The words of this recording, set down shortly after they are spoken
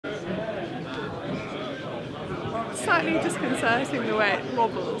slightly disconcerting the way it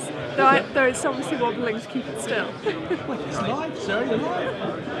wobbles. Though it's obviously wobbling to keep it still. Wait, it's live, Sarah, you're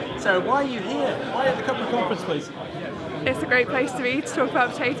live. Sarah, why are you here? Why at the CUPGRA conference, please? It's a great place to be to talk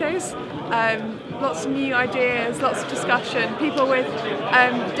about potatoes. Lots of new ideas, lots of discussion, people with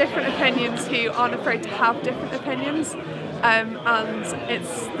different opinions who aren't afraid to have different opinions. And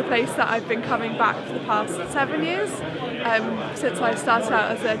it's the place that I've been coming back for the past 7 years, since I started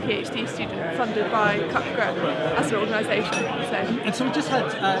out as a PhD student funded by CUPGRA as an organisation. And so we just had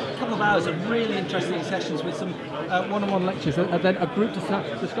a couple of hours of really interesting sessions with some one-on-one lectures and then a group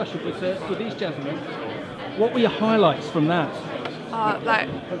discussion with these gentlemen. What were your highlights from that? Like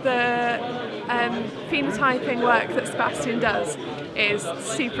the phenotyping work that Sebastian does is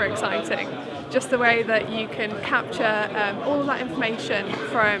super exciting. Just the way that you can capture all of that information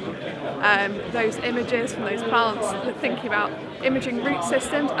from those images, from those plants, thinking about imaging root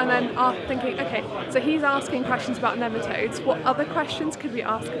systems, and then thinking, okay, so he's asking questions about nematodes. What other questions could we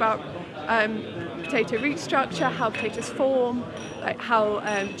ask about potato root structure, how potatoes form, like how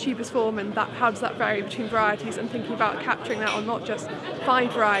tubers form, and how does that vary between varieties, and thinking about capturing that on not just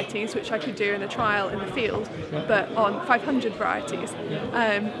 5 varieties, which I could do in a trial in the field, but on 500 varieties.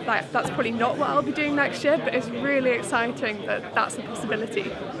 That's probably not what I'll be doing next year, but it's really exciting that that's a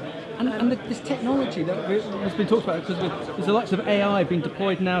possibility. And this technology that has been talked about, because there's the likes of AI being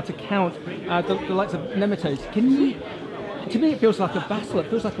deployed now to count the likes of nematodes. To me, it feels like a battle. It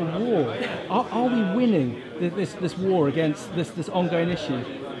feels like a war. Are we winning this war against this ongoing issue?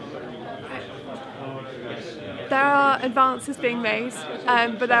 There are advances being made,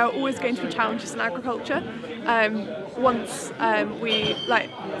 but there are always going to be challenges in agriculture. Once we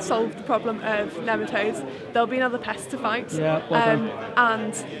solve the problem of nematodes, there'll be another pest to fight,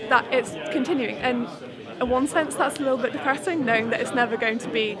 and that it's continuing. And in one sense, that's a little bit depressing, knowing that it's never going to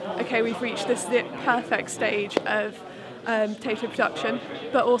be okay. We've reached this perfect stage of potato production,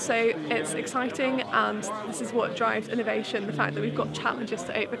 but also it's exciting, and this is what drives innovation, the fact that we've got challenges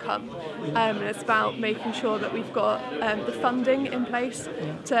to overcome, and it's about making sure that we've got the funding in place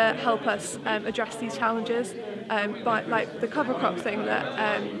to help us address these challenges. But like the cover crop thing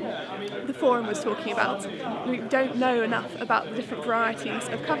that the forum was talking about, we don't know enough about the different varieties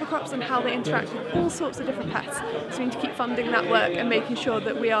of cover crops and how they interact with all sorts of different pests, so we need to keep funding that work and making sure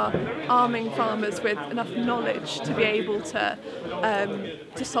that we are arming farmers with enough knowledge to be able to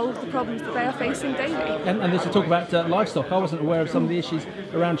solve the problems that they are facing daily. And there's a talk about livestock. I wasn't aware of some of the issues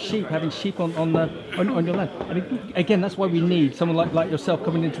around sheep, having sheep on your land. I mean, again, that's why we need someone like yourself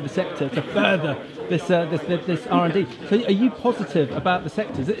coming into the sector to further this R&D. So are you positive about the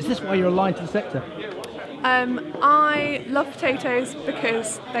sector? Is this why you're aligned to the sector? I love potatoes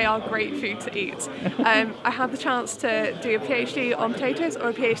because they are great food to eat. I had the chance to do a PhD on potatoes or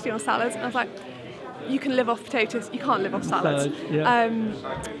a PhD on salads, and I was like, you can live off potatoes, you can't live off salads.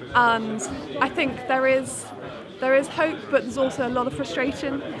 And I think there is hope, but there's also a lot of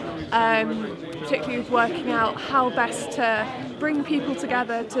frustration, particularly with working out how best to bring people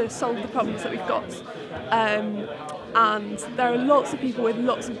together to solve the problems that we've got. And there are lots of people with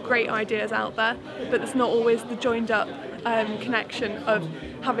lots of great ideas out there, but it's not always the joined up connection of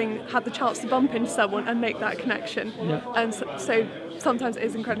having had the chance to bump into someone and make that connection. And so sometimes it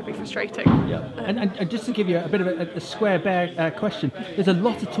is incredibly frustrating. And just to give you a bit of a square bare question, there's a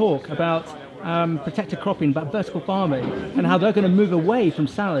lot of talk about protected cropping, about vertical farming, and how they're going to move away from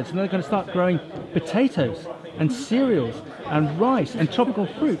salads and they're going to start growing potatoes and cereals and rice and tropical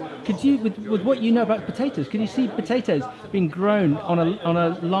fruit. Could you, with what you know about potatoes, can you see potatoes being grown on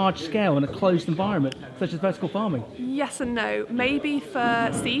a large scale in a closed environment, such as vertical farming? Yes and no. Maybe for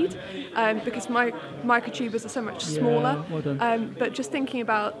seed, because microtubers are so much smaller. But just thinking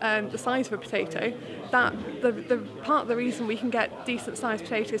about the size of a potato, that the part of the reason we can get decent sized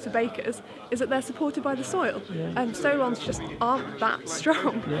potatoes for bakers is that they're supported by the soil. Stolons just aren't that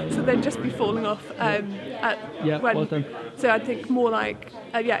strong, so they'd just be falling off. So I think more like,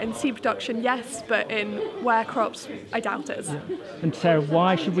 in seed production, yes, but in ware crops, I doubt it. And Sarah,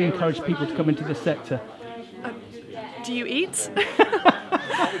 why should we encourage people to come into this sector? Do you eat?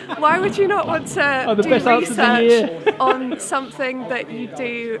 Why would you not want to do research on something that you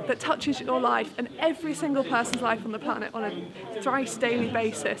do that touches your life and every single person's life on the planet on a thrice daily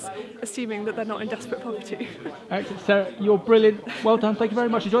basis, assuming that they're not in desperate poverty? Excellent, Sarah, you're brilliant. Well done. Thank you very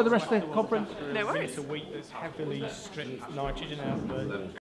much. Enjoy the rest of the conference. No worries. It's a wheat that's heavily stripped nitrogen out of the